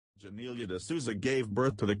Genelia D'Souza gave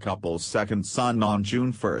birth to the couple's second son on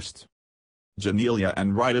June 1. Genelia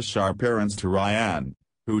and Riteish are parents to Riaan,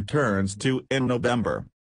 who turns 2 in November.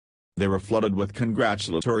 They were flooded with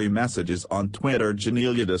congratulatory messages on Twitter.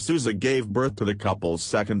 Genelia D'Souza gave birth to the couple's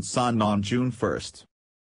second son on June 1.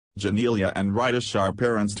 Genelia and Riteish are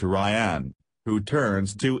parents to Riaan, who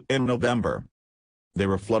turns 2 in November. They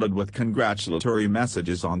were flooded with congratulatory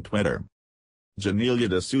messages on Twitter. Genelia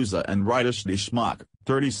D'Souza and Riteish Deshmukh,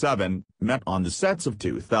 37, met on the sets of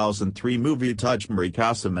 2003 movie Tujhe Meri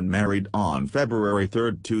Kasam and married on February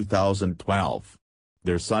 3, 2012.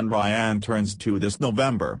 Their son Riaan turns 2 this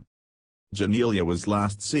November. Genelia was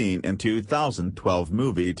last seen in 2012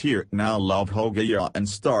 movie Tere Naal Love Ho Gaya and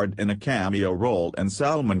starred in a cameo role in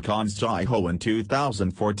Salman Khan's Jai Ho in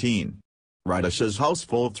 2014. Riteish's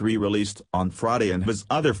Housefull 3 released on Friday and his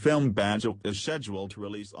other film Banjo is scheduled to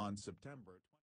release on September.